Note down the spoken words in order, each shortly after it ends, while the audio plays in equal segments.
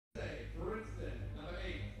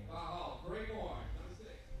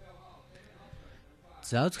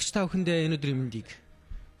За үзэгч та бүхэндээ энэ өдрийн мэндийг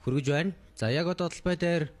хүргэж байна. За яг одоо талбай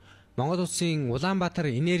дээр Монгол улсын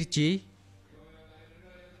Улаанбаатар Энержи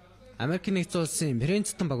АМЕРИКын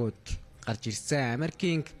Принцетон багууд гарч ирсэн.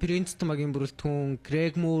 АМЕРИКын Принцетон багийн бүрэлдэхүүн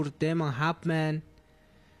Крэг Муур, БНХАУ-н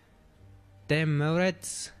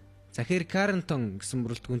Хaining гэсэн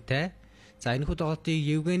бүрэлдэхүүнтэй. За энэ хугацаатыг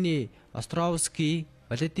Евгений Островский,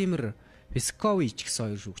 Владимир Вискович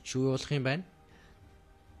гэсэн хоёр шүүгч болох юм байна.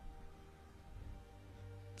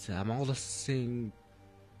 За Монгол улсын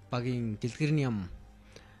багийн дэлгэрний ям.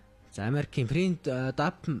 За АМЕРИКын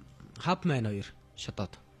Принцетон хоёр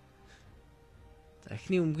шатаад. За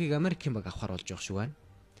эхний өмгийг АМЕРИКын баг авахар болж явах шиг байна.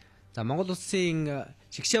 За Монгол улсын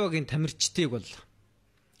шигшээ багийн тамирчдыг бол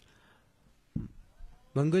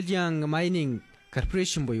Монголын Mining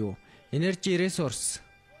Corporation буюу Energy Resource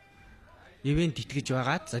ивент итгэж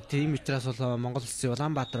байгаа. За тийм учраас бол Монгол улсын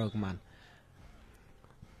Улаанбаатар баг маань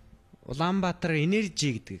Улаанбаатар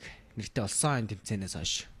Энержи гэдэг нэртэй олсон энэ тэмцээнээс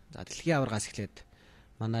хойш. За дэлхийн аваргаас эхлээд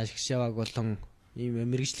манай шигшээ баг болон ийм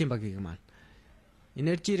мэрэгжлийн багийг маань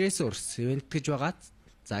Energy Resource ивент гэж байгаа.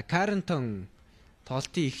 За Карентон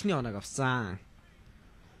тоглолтын эхний оног авсан.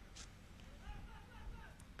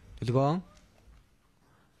 Дэлгөөн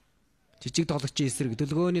жижиг тоглогчийн эсрэг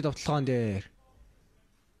дэлгөөний довтлогоон дээр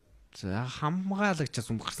за хамгаалагчаас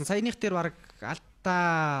өмгөрсөн. Саяных дээр баг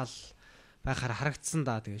алдаал байхаар харагдсан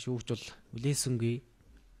да. Тэгээ шүүгч бол үлээсэнгүй.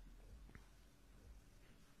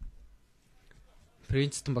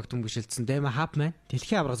 Принцетон багт өмгөшөлдсөн. БНХАУ-н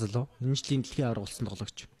дэлхийн аварга залуу. Энэ жилийн дэлхийн аварга болсон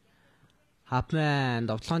тоглогч. ХАУ-н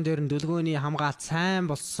довтлогоон дээр нь дэлгөөний хамгаалт сайн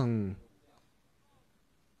болсон.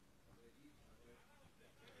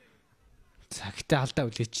 Цагтаа алдаа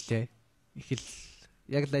үлээчлээ. Их л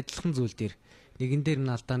яг л адилхан зүйл дээр нэгэн дээр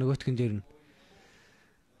нь алдаа нөгөөтгөн дээр нь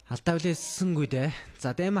алдаа үлээсэнгүй дээ.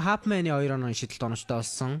 За БНХАУ-н 2 оноо шидэлт оноочтой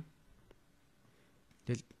болсон.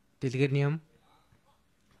 Дэлгэрний ям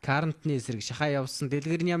Карентны эсрэг шахаа явсан.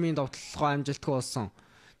 Дэлгэрний ямын довтлогоо амжилтгүй болсон.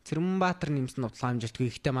 Цэрэнбаатар нэмсэн довтлогоо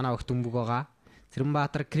амжилтгүй. Ихтэй манай огт өмбөг байгаа.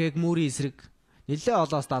 Цэрэнбаатар Крэг Муурийн эсрэг нэлээ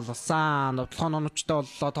олоос далсан. Довтлогоо оноочтой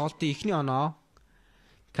боллоо. Тоглолтын эхний оноо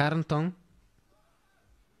Карентон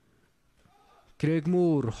Крэг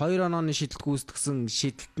Муур 2 онооны шидэлт гүйцэтгсэн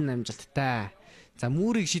шидэлт нь амжилттай. За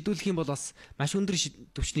Муурийг шидүүлэх юм бол бас маш өндөр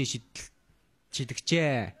түвшний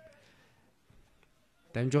шидэгчээ.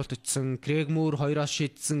 Дамжуулт өчсөн Крэг Муур 2-оос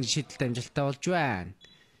шидсэн шидэлт амжилттай болж байна.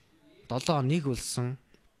 7-1 болсон.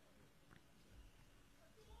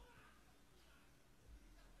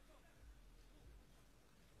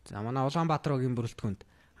 За манай Улаанбаатар багийн бүрэлдэхүүнд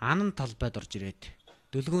анан талбайд орж ирээд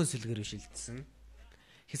дөлгөөн сэлгэр шилжсэн.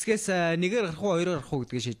 Хэсгээс нэгээр гарах уу, хоёроор гарах уу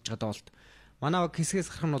гэдгийг шийдэж байгаа болт. Манай баг хэсгээс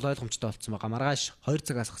гарах нь бол ойлгомжтой болсон байгаа. Маргааш 2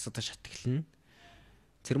 цагаас хасаад шат эхэлнэ.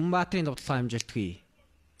 Цэрэнбаатарын довтлогоо амжилтгүй.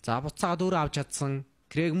 За буцаагаад өөрөө авч чадсан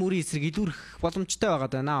Крэг Муурийн эсрэг илүүрэх боломжтой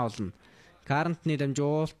байгаад байна болно. Карентны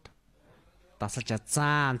дамжуулт дасалж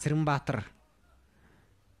чадсан Цэрэнбаатар.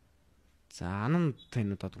 За анан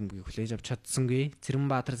тэнүүд өмгийг хүлээж авч чадсангүй.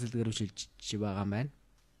 Цэрэнбаатар сэлгэр шилжиж байгаа юм байна.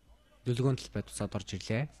 Дөлгөөн талбайд тусаад орж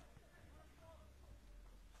ирлээ.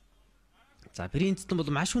 За Принцетон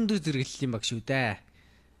бол маш өндөр зэрэглэлийн баг шүү дээ.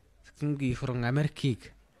 Сагсангийн их орон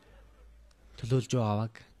АМЕРИКийг төлөөлж байгаа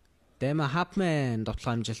баг. БНХАУ-н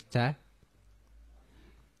довтлогоо амжилттай.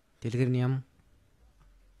 Дэлгэрний ям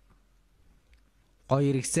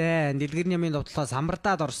гоё иргсэн. Дэлгэрний ямын довтлогоо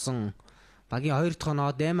самбардаад орсон. Багийн 2 дахь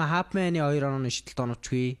оноо БНХАУ-н 2 онооны шидэлт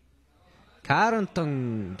оноочгүй.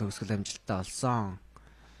 Карентон төгсгөл амжилттай болсон.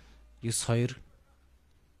 9-2.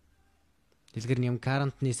 Дэлгэрний ям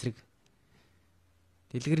Карентны эсрэг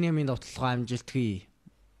Дэлгэрний ямын довтлогоо амжилтгүй.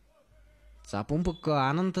 За бөмбөг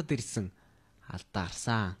анандад ирсэн. Алдаа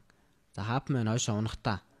гарсан. За ХАУ-н ойшоо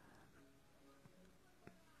унахтаа.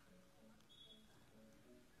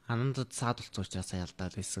 Анандад саад болцсон учраас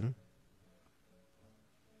алдаад байсан.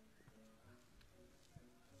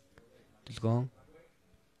 Дэлгөөн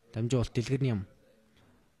дамжуулт дэлгэрний ям.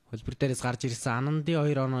 Хөлбөр дээрээс гарч ирсэн анандын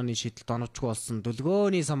 2 онооны шидэлт оноочгүй болсон.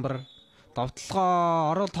 Дэлгөөний самбар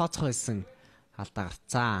довтлогоо орол тооцох байсан. Алдаа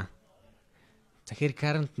гарцсан. Захир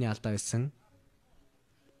Карентны алдаа байсан.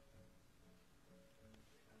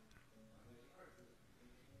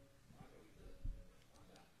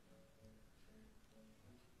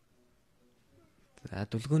 За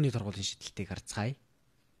дүлгөөний торгуулийн шидэлтийг харцгаая.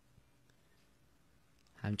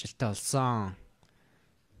 Амжилттай болсон.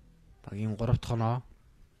 Багийн 3 дахь оноо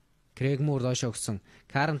Крэг Муур доошоо өгсөн.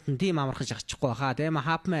 Карентн тим амархаж ачахгүй хаа.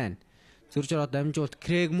 БНХАУ-н зөрж ороод дамжуулт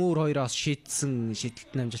Крэг Муур 2-оос шидсэн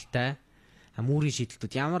шидэлт нь амжилттай. Муурийн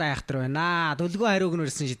шидэлтүүд ямар айхтар байна. Дөлгөө хариуг нь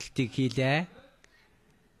ирсэн шидэлтийг хийлээ.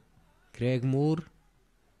 Крэг Муур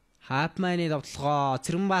Хапманы довтлогоо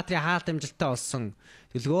Цэрэнбаатарын хаалт амжилттай болсон.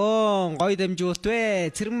 Дэлгөөн гоё дамжуулт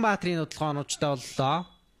вэ. Цэрэнбаатарын довтлогоо нуучтай боллоо.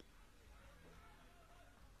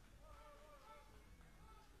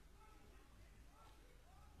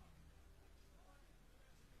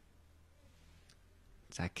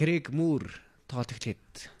 За Крэг Муур тоот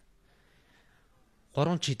эхлээд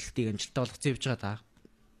 3 чиглэлтийг амжилттай болгоцсон явж байгаа та.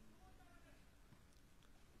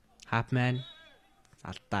 Хапман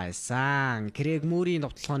алдаа исэн. Крэг Муурийн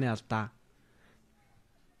довтлооны алдаа.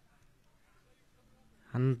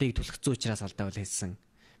 Хандыг түлхцэн учраас алдаа бол хийсэн.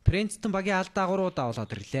 Принцетон багийн алдаа 3 удаа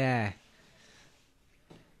болоод ирлээ.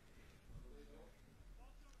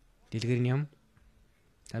 Дэлгэрэн юм.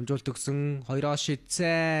 Дамжуулт өгсөн 2-оос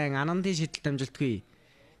шидсэн. Анандын шидэлт дамжилтгүй.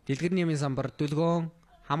 Дэлгэрэн ямын самбар дөлгөөн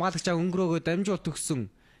хамгаалагчаа өнгөрөөгөө дамжуулт өгсөн.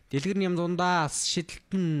 Дэлгэрэн ям дундаас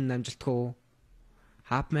шидэлтэн дамжилтгүй.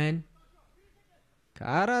 Хапман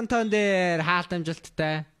Карантан дээр хаалт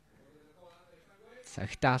амжилттай.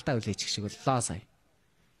 Сахитай алдаа үлээж шиг боллоо сая.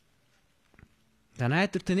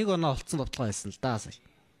 Танайдэрт нэг оноо олцсон довтлоо байсан л да сая.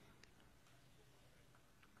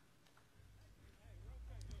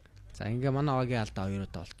 За ингээ манай огийн алдаа 2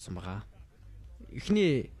 удаа олцсон байгаа.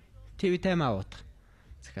 Эхний ТV тайм аут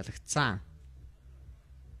захиалагдсан.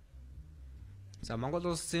 За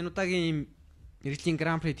Монгол улс энэ удаагийн мэрэгжлийн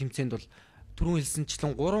гранприд тэмцээнд бол түрүүн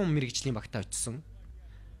хэлсэнчлэн 3 мэрэгжлийн багтаа очсон.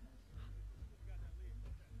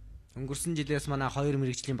 Өнгөрсөн жилээс манай 2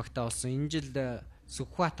 мэрэгжлийн багтаа болсон. Энэ жил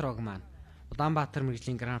Сүхбаатар баг маань Улаанбаатар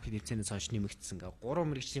мэрэгжлийн гранприд тэмцээнээс хойш нэмэгдсэн. 3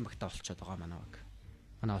 мэрэгжлийн багтаа болчиход байгаа манай баг.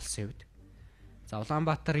 Манай улсын хувьд. За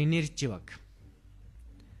Улаанбаатар Энержи баг.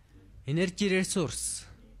 Энержи ресурс.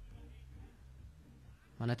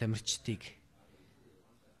 Манай тамирчдыг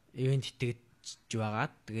ивент итгэж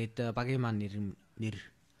байгаад тэгээд багийн маань нэр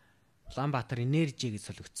Улаанбаатар Энержи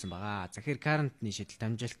гэж солигдсон байгаа. Захир карантны шийдэлт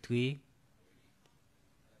амжилтгүй.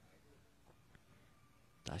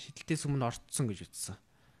 За шидэлтээс өмнө орцсон гэж үтсэн.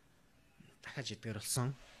 Дахиад эдгээр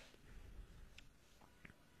болсон.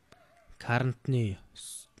 Карантны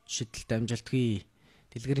шидэлт амжилтгүй.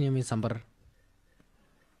 Дэлгэрэн ямын самбар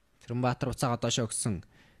Цэрэнбаатар уцаага доошоо өгсөн.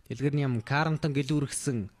 Дэлгэрэн ям карантан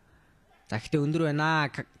гэлүүргсэн. За ихтэй өндөр байна.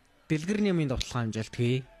 Дэлгэрэн ямын довтлогоо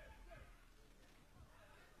амжилтгүй.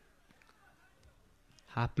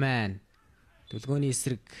 Хапман дөлгөөний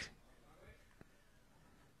эсрэг.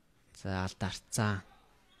 За алдарцсан.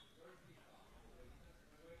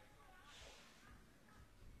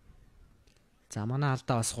 За манай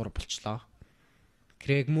алдаа бас 3 болчлоо.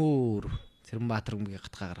 Крэг Муур Цэрэнбаатар бөмбөгийн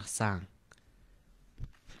гатгаа гаргасан.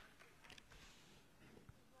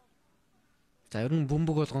 За ер нь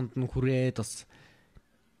бөмбөг болгонд нь хүрээд бас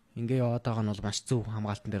ингээ яваад байгаа нь бол маш зөв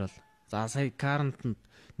хамгаалтан дээр бол. За сая карантанд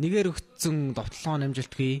нэгээр өгцөн довтлоо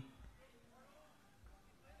амжилтгүй.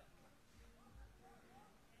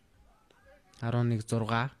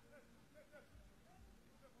 11-6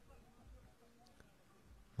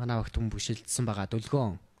 манай багт бөмбөг шилжсэн байгаа.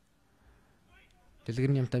 Дөлгөөн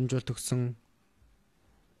дэлгэрэн ям дамжуулт өгсөн.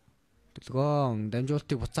 Дөлгөөн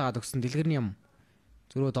дамжуултыг буцаагаад өгсөн. Дэлгэрэн ям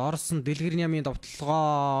зөрөөд орсон. Дэлгэрэн ямын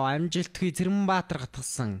довтлогоо амжилтгүй Цэрэнбаатар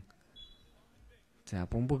гатгсан. За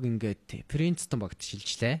бөмбөг ингээд Принцетон багт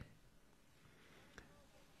шилжлээ.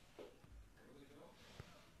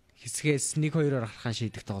 Хэсгээс 1-2-оор гарахын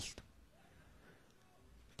шийдэх тоглолт.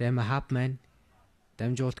 Дэма Хапман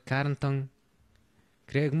дамжуулт Карантон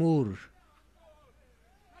Крэг Муур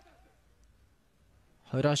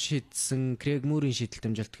 2-оос шийдсэн. Крэг Муурийн шийдэлт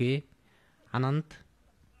амжилтгүй. Ананд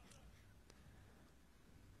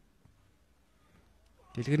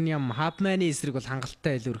дэлгэрэн ям Хапманы эсрэг бол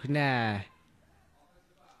хангалттай илүүрхнэ.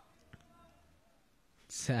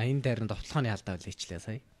 За энэ дээр нь довтлооны алдаа үлээчлээ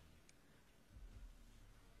сая.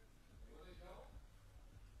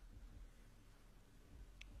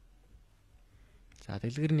 За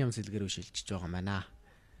дэлгэрэн ям сэлгэрүү шилжиж байгаа юм байна.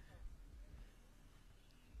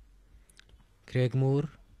 Крэг Муур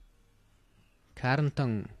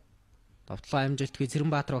Карантон довтлоо амжилтгүй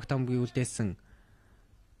Цэрэнбаатар багтаамгийн үлдээсэн.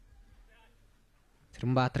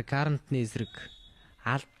 Цэрэнбаатар карантны эсрэг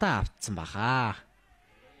алдаа автсан баха.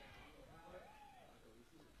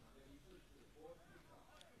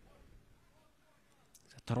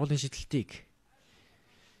 За торгуулийн шидэлтийг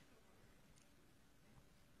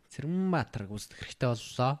Цэрэнбаатар гүйцэтгэх хэрэгтэй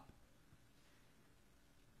боллоо.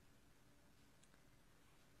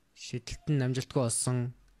 Шидэлт нь амжилтгүй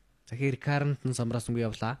болсон. Захир карантн самраас өнгө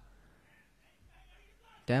явлаа.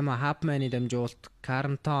 Дэма Хапманы дамжуулт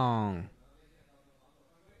Карантон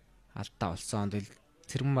алдаа болсон.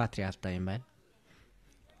 Цэрэнбаатарын алдаа юм байна.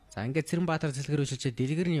 За ингээд Цэрэнбаатар цэлгэр үйлчилчээ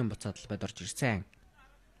дэлгэрний юм буцаад л байд орж ирсэн.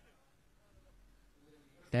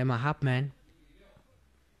 Дэма Хапман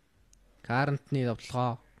Карантны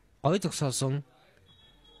довтлогоо гой зогсоосон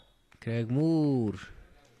Крэг Муур.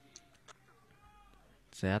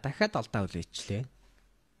 За дахиад алдаа үлээчлээ.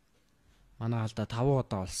 Манай алдаа 5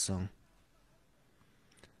 удаа болсон.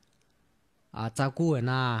 Заагүй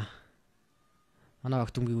байна. Манай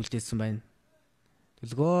багт өмгийг үлдээсэн байна.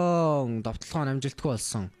 Дэлгөөн довтлогоо амжилтгүй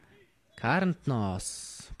болсон. Карантноос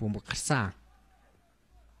бөмбөг гарсан.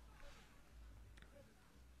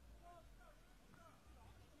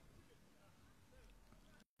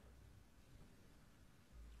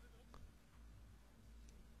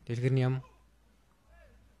 Дэлгэрний юм.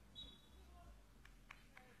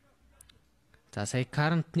 За сая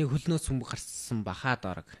карантны хөлнөөс бөмбөг гарсан бахаад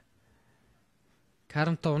орог.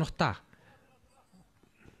 Карант унахта.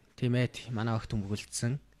 Тимэт манай огт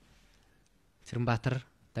өмгөлдсөн. Цэрэнбаатар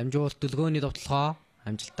дамжуулт дэлгөөний довтлогоо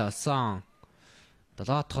амжилттай болсон.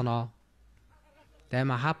 7 тоноо.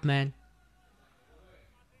 Дайма хапмен.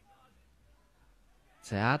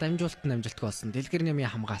 За дамжуулт нь амжилтгүй болсон. Дэлгэрний ямын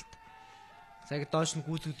хамгаалт. Цаг доош нь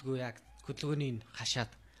гүйцэлгүй яг хөдөлгөөний хашаад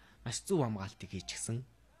маш зөв хамгаалтыг хийж гисэн.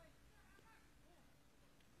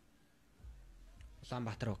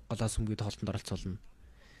 Улаанбаатар голоос өмгийн тоглолтод оролцуулна.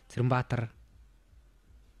 Цэрэнбаатар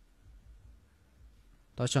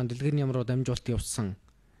доошон дэлгэрний ям руу дамжуулт явсан.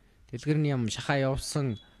 Дэлгэрний ям шахаа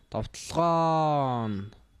явсан. Довтлогоо.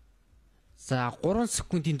 За 3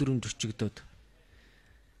 секундын дөрөв өчигдөөд.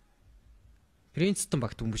 Принцетон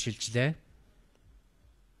багт өмгөшилжлээ.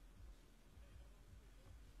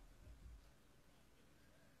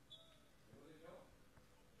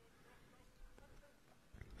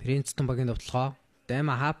 Принцетон багийн довтлогоо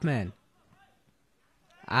Дайма хапмен.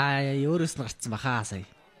 Өөрөөс нь гарцсан бахаа сая.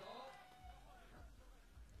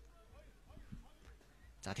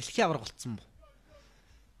 За дэлхийн аварга болцсон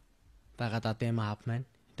байгаа да Дайма хапмен.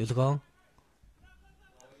 Дэлгөөн.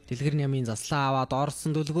 Дэлгэрний ямын заслаа аваад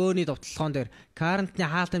орсон дэлгөөний довтлогоон дээр карантны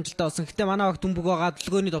хаалт амжилттай болсон. Гэхдээ манай багт бөмбөг байгаа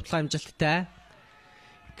дэлгөөний довтлогоо амжилттай.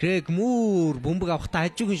 Крэг Муур бөмбөг авахтаа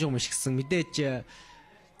хажуугийн шугам ишгсэн. Мэдээж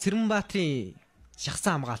Цэрэнбаатрын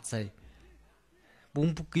шахсан хамгаалт сая.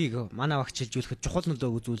 Бөмбөгийг манай багт шилжүүлэхэд чухал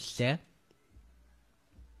нөлөө үзүүллээ.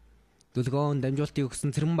 Дэлгөөн дамжуултыг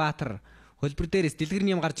өгсөн Цэрэнбаатар хөлбөр дээрээс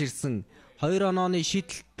дэлгэрний ям гарч ирсэн. 2 онооны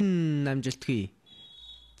шидэлтэн амжилтгүй.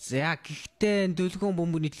 За гэхдээ дэлгөөн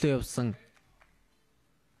бөмбөгийн төлөө явсан.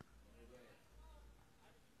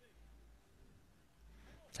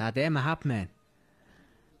 За Дайма хапмен.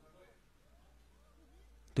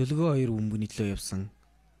 Дэлгөө 2 бөмбөгийн төлөө явсан.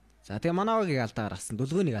 За тэгээ манай багийг алдаа гаргасан,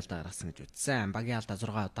 дэлгөөнийг алдаа гаргасан гэж үзсэн. Багийн алдаа 6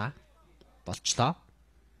 удаа болчлоо.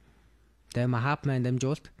 Дайма хапмен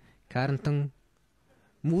дамжуулт, Карантон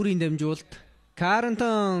Муурийн дамжуулт,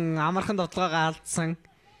 Карантон амархан довтлогоо алдсан.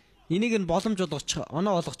 Энийг нь боломж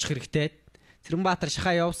оноо олгочих хэрэгтэй. Цэрэнбаатар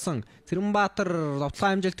шахаа явсан. Цэрэнбаатар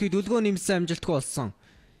довтлогоо амжилтгүй, дэлгөө нэмсэн амжилтгүй болсон.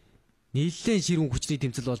 Нийлэн ширүүн хүчний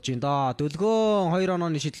тэмцэл болж байна доо. Дэлгөө 2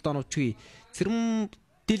 онооны шидэлт оновчгүй.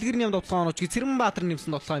 Дэлгэрний ям довтлогоо оновчгүй. Цэрэнбаатар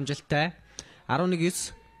нэмсэн довтлогоо амжилттай.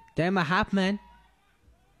 11-9. Дайма хапмен.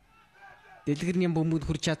 Дэлгэрний ям бөмбөгд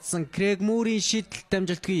хүрч чадсан. Крэг Муурийн шидэлт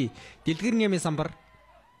амжилтгүй. Дэлгэрний ямын самбар.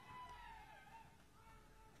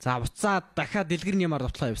 За буцаад дахиад дэлгэрний ямаар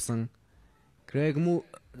довтлогоо явсан. Крэг Муур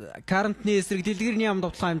карантны эсрэг дэлгэрний ям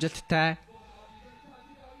довтлогоо амжилттай.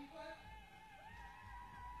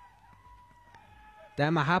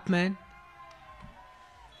 Дайма хапмен.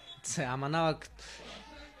 За манаваг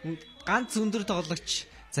ганц өндөр тоглогч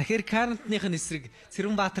захир карантных эсрэг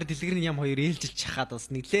Цэрэнбаатар дэлгэрний ям 2 ээлжилж чахаад бас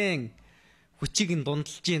нэлээд хүчийг нь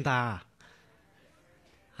дундалж юм да.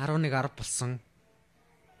 11-10 болсон.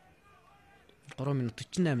 3 минут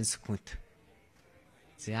 48 секунд.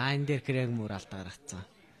 За энэ дээр Крэг Муур алдаа гаргацсан.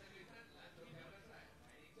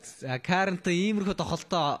 За карант иймэрхүү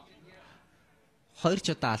тохолтоо 2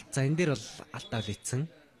 ч удаа алдсан. Энэ дээр бол алдаа үлээсэн.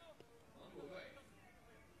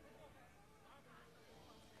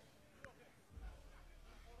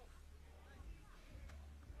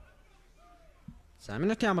 За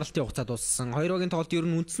минутын амралтын хугацаа дууссан. 2 багийн тоглолт ер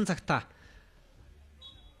нь үндсэн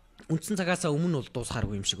цагаас өмнө бол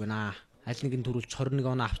дуусахааргүй юм шиг байна. Аль нэгэн төрүүлж 21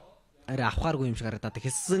 оноо арай авахааргүй юм шиг харагдаад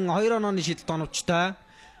хэлсэн. 2 онооны шидэлт оновчтой.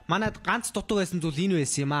 Манайд ганц дутуу байсан зүйл энэ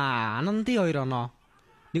байсан юм аа. Анандын 2 оноо.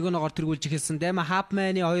 1 оноогоор тэргүүлж хэлсэн. Дайма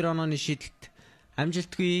хапманы 2 онооны шидэлт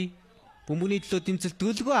амжилтгүй. Бөмбөгийн төлөө тэмцэлт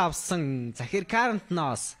төлгөө авсан. Захир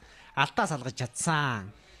карантноос алдаа салгаж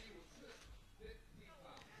чадсан.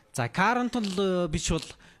 За карантон биш бол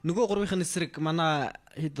нөгөө гурвынхын эсрэг манай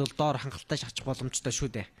хэд бол доор хангалттай шахчих боломжтой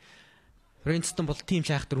шүү дээ. Принцетон бол тим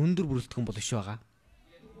шахтар өндөр бүрэлдэхүүн бол биш байгаа.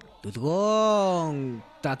 Дэлгөөн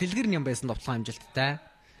за дэлгэрний юм байсан довтлогоо амжилттай.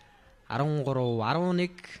 13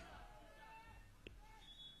 11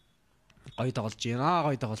 Гоё тоглож байна.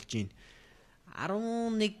 Гоё тоглож байна.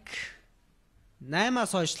 11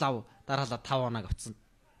 8-аас хойш лав дараалал 5 оноо авцсан.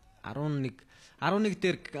 11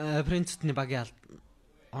 дээр Принцетоны багийн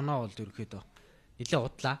оноо бол ерөөхдөө нэлээ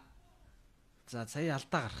удлаа. За сая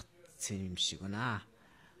алдаа гаргацсан юм шиг байна.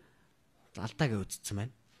 Алдаагаа үзсэн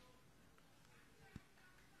байна.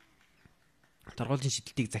 Торгуулийн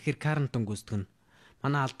шидэлтийг захир Карнтон гүйцэтгэн.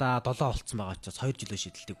 Манай алдаа 7 болцсон байгаа учраас 2 жилийн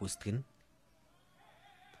шидэлтийг гүйцэтгэн.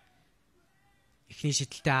 Эхний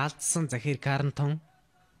шидэлтээ алдсан захир Карнтон.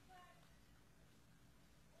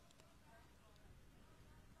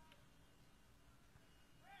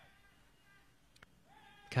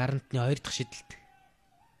 Карнтны 2 дахь шидэлт.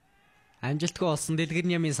 Амжилтгүй болсон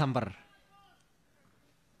дэлгэрний ямын самбар.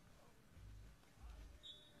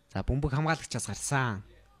 За бөмбөг хамгаалагчаас гарсан.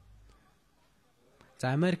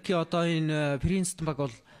 За Америкийн одоо энэ Принцетон баг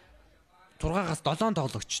бол 6-аас 7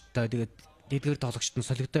 тоглогчтой. Тэгээд дэдгэр тоглогчт нь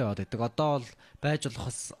солигдоо яваад байдаг. Одоо бол байж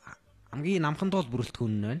болохос хамгийн намхан туул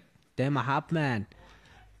бүрэлдэхүүн нь байна. БНХАУ-н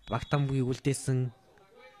Багтамгийн үлдээсэн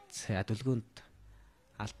дэлгөөнд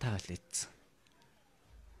алдаа галээсэн.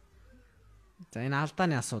 За энэ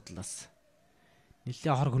алдааны асуудлаас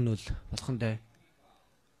нэлээд хор гөнөөл болох нь дээ.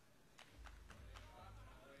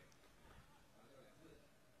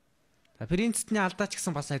 За Принцетоны алдаа ч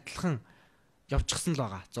гэсэн бас адилхан явчихсан л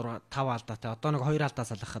байгаа. 5 алдаатай. Одоо нэг 2 алдаа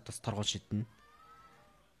салгахад бас торгуул шиднэ.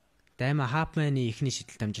 БНХАУ-н ихний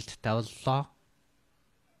шидэлт амжилттай боллоо.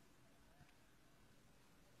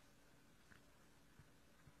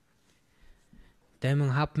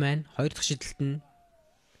 БНХАУ-н 2 дахь шидэлт нь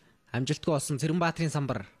амжилтгүй болсон Цэрэнбаатарын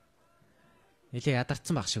самбар. Нэлээ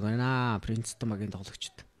ядарсан баг шиг байна. Принцетон багийн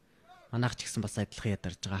тоглогчд. Манайх ч гэсэн бас адилхан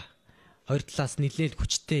ядарж байгаа. Хоёр талаас нэлээд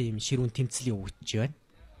хүчтэй юм ширүүн тэмцэл явагдаж байна.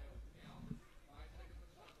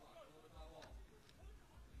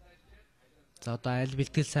 За одоо аль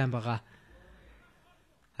бэлтгэл сайн байгаа.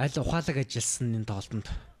 Аль ухаалаг ажилласан энэ тоглолтод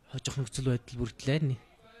хожих нөхцөл байдал бүрдлээ.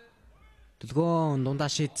 Дэлгөөн дундаа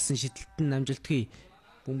шийдсэн шидэлт нь амжилтгүй.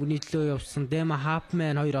 Бөмбөгийн төлөө явсан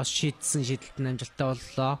БНХАУ-н 2-оос шийдсэн шидэлт нь амжилттай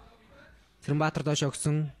боллоо. Цэрэнбаатар доош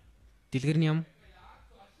өгсөн дэлгэрний ям.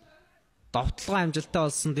 Довтлогоо амжилттай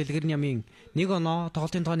болсон дэлгэрний ямын 1 оноо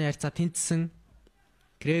тоглолтын тооны харьцаа тэнцсэн.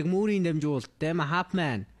 Грег Мурийн дамжуулалт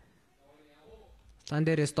БНХАУ-н лан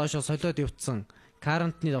дээрээс доошоо солиод явцсан.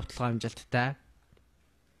 Карнтны довтлогоо амжилттай.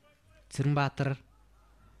 Цэрэнбаатар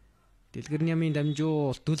дэлгэрний ямын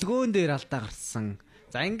дамжуулалт дүлгөөн дээр алдаа гарсан.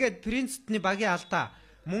 За ингээд Принцетоны багийн алдаа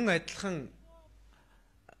мөн адилхан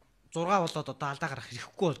 6 болоод одоо алдаа гарах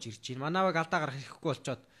хэрэггүй болж ирж байна. Манай баг алдаа гарах хэрэггүй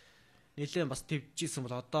болчоод нэлээд бас твжижсэн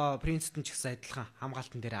бол одоо Принцетон ч гэсэн адилхан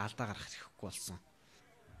хамгаалтан дээр алдаа гарах хэрэггүй болсон.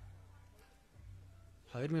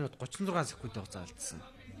 2 минут 36 секунд хугацаа алдсан.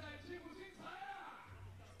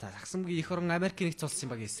 За сагсанбөмбөгийн их орон Америкийн нэгдсэн улсын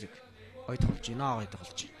багийн эсрэг гоё тоглож байна.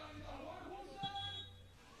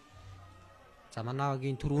 За манай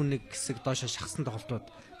багийн түрүүн нэг хэсэг доошо шахсан тоглолтууд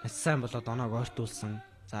маш сайн болоод оноогоор ойртуулсан.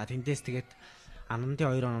 За тэндээс тэгээд анамдын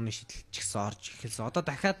 2 онооны шидэлт ч гэсэн орж эхэлсэн. Одоо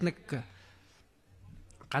дахиад нэг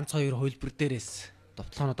ганц 2 хөлбөр дээрээс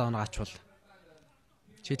довтлооноо оноогоочвол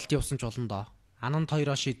шидэлт явсан ч болно доо. Анамд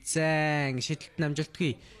 2-оо шидсэн. Шидэлт нь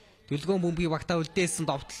амжилтгүй. Дэлгөөн бөмбөгийг багтаа үлдээсэн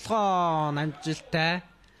довтлогоо амжилттай.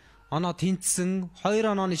 Оноо тэнцсэн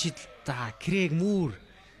 2 онооны шидэлт. За Грег Мур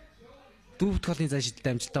дөрөвт голын зай шидэлт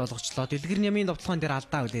амжилттай болгочлоо. Дэлгэрний ямын довтлогоон дээр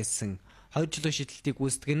алдаа үлээсэн. 2 жилийн шидэлтийг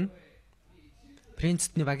гүйцэтгэн.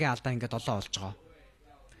 Принцетоны багийн алдаа ингээд 7 болж байгаа.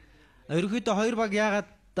 Ерөнхийдөө 2 баг яагаад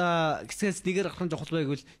хэсгээс нэгээр гарах нь чухал байг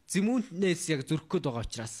бол зэмүүнээс яг зөрөх гээд байгаа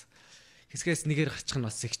учраас хэсгээс нэгээр гарчих нь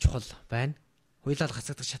бас их чухал байна. Хуйлал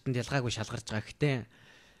хасагдах шатанд ялгаагүй шалгарч байгаа. Гэхдээ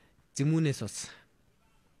зэмүүнээс бас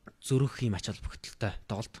зөрөх юм ач холбогдолтой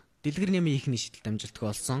тоглолт. Дэлгэрний ямын ихний шидэлт амжилтгүй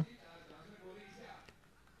болсон.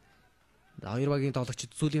 2 багийн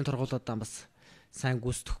тоглогчид сүүлийн торгуулиудаа бас сайн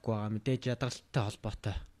гүйцэтгэхгүй байгаа. Мэдээж ядаргалтай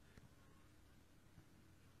холбоотой.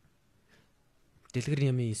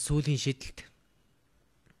 Дэлгэрний ямын сүүлийн шидэлт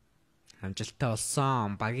амжилттай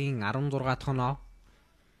болсон. Багийн 16 дахь оноо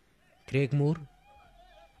Грег Мурийн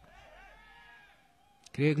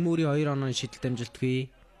 2 онооны шидэлт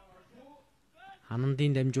амжилтгүй.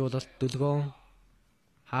 Анамдын дамжуулалт дүлгөөн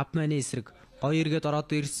ХАУ-н эсрэг гоё эргээд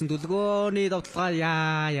ороод ирсэн дүлгөөний довтлогоо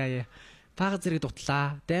яа бага зэрэг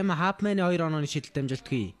дутлаа. БНХАУ-н 2 онооны шидэлт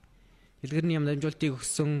амжилтгүй. Дэлгэрний ям дамжуултыг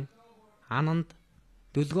өгсөн Ананд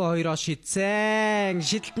дүлгөө 2-оо шидсэн.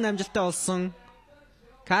 Шидэлт нь амжилттай болсон.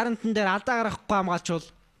 Карнтон дээр алдаа гаргахгүй хамгаалчвал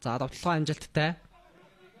за довтлогоо амжилттай.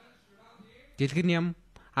 Дэлгэрний ям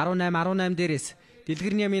 18 дээрээс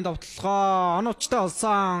дэлгэрний ямын довтлогоо оновчтой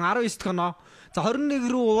болсон. 19 дахь оноо. За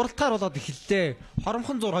 21 рүү уралдахаар болоод эхэллээ.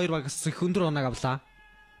 Хоромхон зур 2 багс их өндөр оноог авлаа.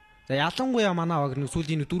 За ялангуяа манай баг нэг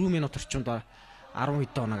сүүлийн 4 минут орчимд 10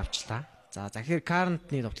 хэдэн оног авчлаа. За захир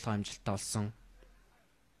карантны товтлогоо амжилттай болсон.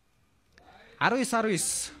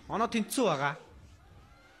 19 оноо тэнцүү байгаа.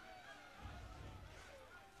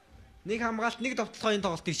 Нэг хамгаалт нэг товтлогын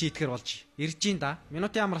тоглолтыг шийдэхэр болж ирж ин да.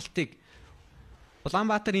 Минутын амралтыг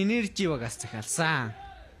Улаанбаатар Энержи багаас захиалсан.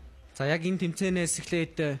 За яг энэ тэмцээнээс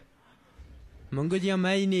эхлээд Монголын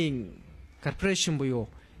Haining Corporation буюу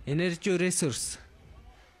Energy Resource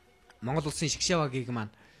Монгол улсын шгшээ багийг маань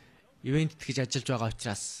ивент гэж ажиллаж байгаа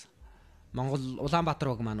учраас Монгол Улаанбаатар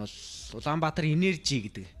баг маань бол Улаанбаатар Энержи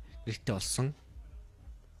гэдэг нэртэй болсон.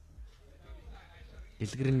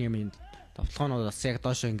 Дэлгэрэн юм товтлогоонууд бас яг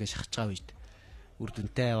доошоо ингэ шахаж байгаа үед үр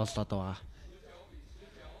дүнтэй болоод байгаа.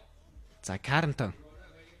 За карантин.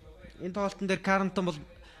 Энэ тоглолтын дээр карантин бол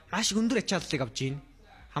маш өндөр ачааллыг авж байна.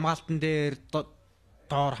 Хамгаалтан дээр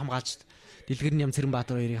доор хамгаалж Дэлгэрэн ям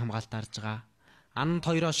Цэрэнбаатар хоёрыг хамгаалт харж байгаа. Ананд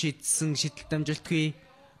хоёроо шийдсэн шидэлт амжилтгүй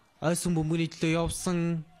ойсон бөмбөгийн төлөө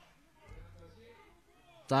явсан.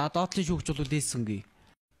 За доотлын шүүгч бол үлээсэнгүй.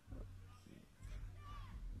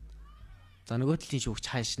 За нөгөө талын шүүгч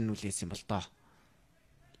хааш нь үлээсэн бол доо.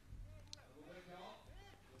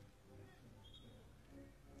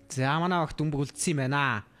 За манай багт бөмбөг үлдсэн юм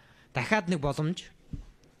байна. Дахиад нэг боломж.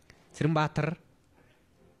 Цэрэнбаатар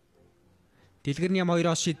Дэлгэрэн ям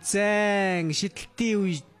хоёроо шидсэн шидэлтийн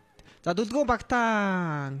үед за дөлгөө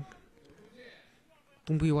багтаан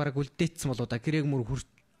бөмбөгийг бараг үлдээсэн болоо да гэрээг мөр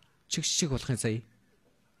хурчиг шиг болохын сая.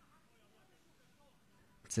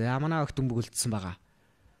 За манай багт бөмбөг үлдсэн байгаа.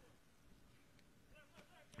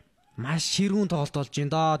 Маш ширүүн тоглолт болж байна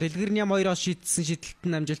да. Дэлгэрэн ям хоёроо шидсэн шидэлт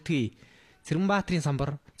нь амжилтгүй. Цэрэнбаатарын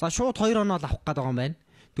самбар. За шууд 2 оноо л авах гээд байгаа юм байна.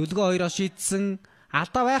 Дөлгөө хоёроо шийдсэн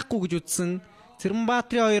алдаа байхгүй гэж үзсэн.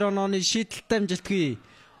 Цэрэнбаатарын 2 онооны шийдэлт амжилтгүй.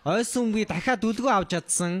 Ойсон бөмбөгийг дахиад дөлгөө авч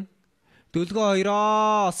чадсан. Дөлгөө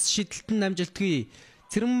хоёроос шийдэлт нь амжилтгүй.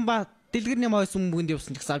 Дэлгэрэн ям ойсон бөмбөгийн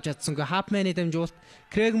явсан ч гэсэн авч чадсангүй. Хапманы дамжуулалт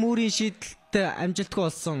Крэг Мөрийн шийдэлт амжилтгүй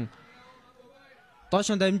болсон.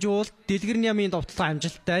 Доошоо дамжуулалт Дэлгэрэн ямын довтлоо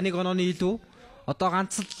амжилттай 1 онооны илүү. Одоо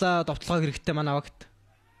ганц л довтлоо хэрэгтэй манай багт.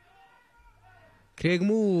 Крэг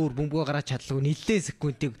Мөр бөмбөгөө гаргаж чадлагүй нэлээд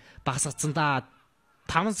секундыг багасгацсан да.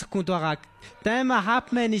 5 секунд байгаа. Дайма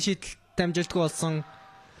Хапманы шийдэлт амжилтгүй болсон.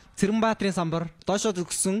 Цэрэнбаатарын самбар доошоо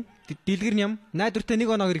төгссөн. Дэлгэрэн ям найдвартай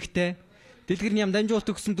 1 оноо хэрэгтэй. Дэлгэрэн ям дамжуулалт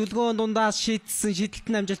төгссөн. Дөлгөөн дундаас шийдсэн шийдэлт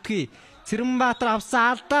нь амжилтгүй. Цэрэнбаатар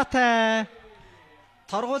авсан алдаатай.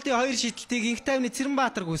 Торгуулийн 2 шийдэлтийг инх тайвны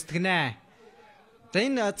Цэрэнбаатар гүйцэтгэнэ. За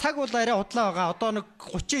энэ цаг бол арай удлаа байгаа. Одоо нэг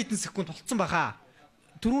 30 хэдэн секунд болцсон баха.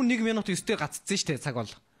 Түрүүн 1 минут 9-ээр гаццсан шүү дээ цаг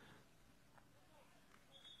бол.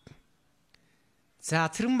 За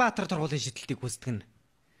Цэрэнбаатар торгуулийн шийдэлтийг гүйцэтгэнэ.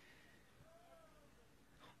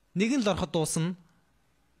 Нэг нь л ороход дуусна.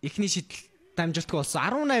 Эхний шийдэлт амжилтгүй болсон.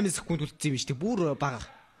 18 секунд үлдсэн юм шүү дээ. Бүр бага.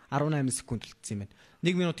 18 секунд үлдсэн юм байна.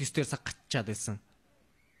 1 минут 9-ээр цаг гацчаад байсан.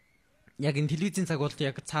 Яг энэ телевизийн цаг бол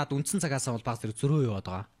яг цаад үндсэн цагаас бол баг зэрэг зөрөө яваад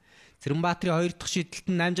байгаа. Цэрэнбаатарын 2 дахь шийдэлт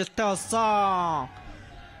нь амжилттай болсон.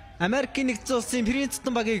 АМЕРИКын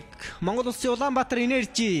Принцетон багийг Монгол улсын Улаанбаатар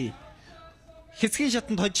Энержи хэсгийн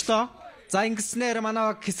шатанд хожлоо. За ингэснээр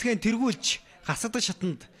манай баг хэсгээ тэргүүлж хасагдах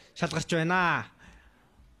шатанд шалгарч байна.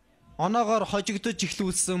 Оноогоор хожигдож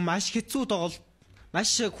эхлүүлсэн маш хэцүү тоглолт,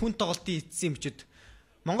 маш хүн тоглолтын эцсийн мөчөд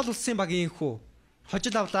Монгол улсын багийн хүү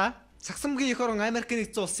хожил авлаа. Сагсанбөмбөгийн их орон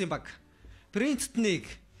АМЕРИКын баг Принцетоныг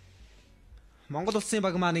Монгол улсын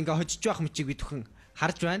баг маань ингээ хожиж байх мөчийг бид бүхэн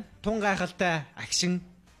харж байна. Тун гайхалтай агшин.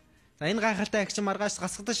 За энэ гайхалтай агшин маргааш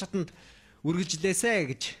гасгадах шатанд үргэлжлээсэ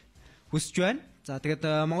гэж хүсэж байна. За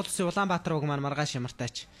тэгээд Монгол улсын Улаанбаатар баг маань маргааш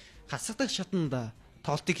ямартайч гасгадах шатанд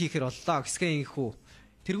тоглолтыг хийхэр боллоо. Хэсгээ инхүү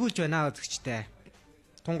тэргүүлж байна үзэгчтэй.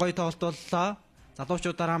 Тун гоё тоглолт боллоо.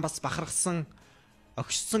 Залуучуудаараа бас бахархсан,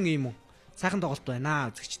 огшсон юм уу? Сайхан тоглолт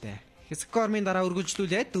байна үзэгчтэй. Хэсэг гормын дараа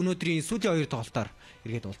үргэлжлүүлээд өнөөдрийн сүүлийн 2 тоглолтоор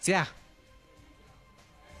эргээд уулзъя.